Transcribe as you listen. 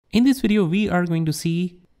In this video, we are going to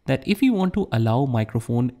see that if you want to allow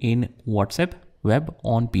microphone in WhatsApp web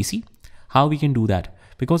on PC, how we can do that.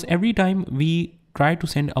 Because every time we try to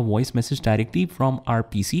send a voice message directly from our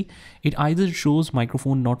PC, it either shows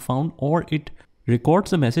microphone not found or it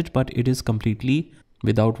records the message, but it is completely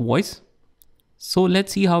without voice. So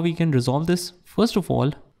let's see how we can resolve this. First of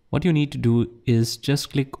all, what you need to do is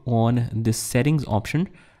just click on this settings option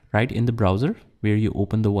right in the browser where you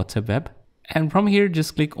open the WhatsApp web. And from here,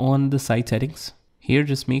 just click on the site settings. Here,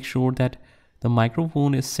 just make sure that the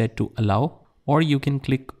microphone is set to allow, or you can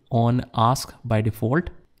click on ask by default.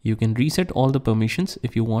 You can reset all the permissions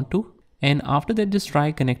if you want to. And after that, just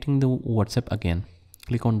try connecting the WhatsApp again.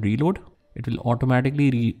 Click on reload. It will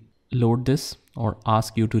automatically reload this or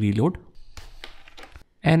ask you to reload.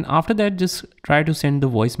 And after that, just try to send the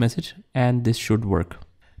voice message and this should work.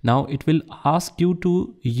 Now it will ask you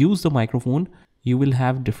to use the microphone. You will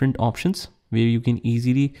have different options where you can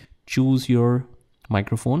easily choose your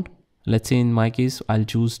microphone. Let's say in my case, I'll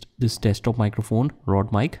choose this desktop microphone,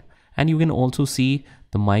 Rode mic, and you can also see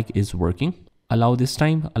the mic is working. Allow this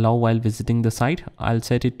time, allow while visiting the site. I'll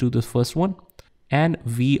set it to the first one and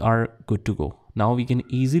we are good to go. Now we can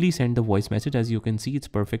easily send the voice message. As you can see, it's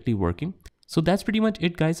perfectly working. So that's pretty much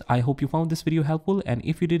it, guys. I hope you found this video helpful, and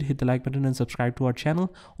if you did, hit the like button and subscribe to our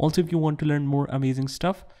channel. Also, if you want to learn more amazing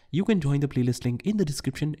stuff, you can join the playlist link in the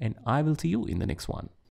description, and I will see you in the next one.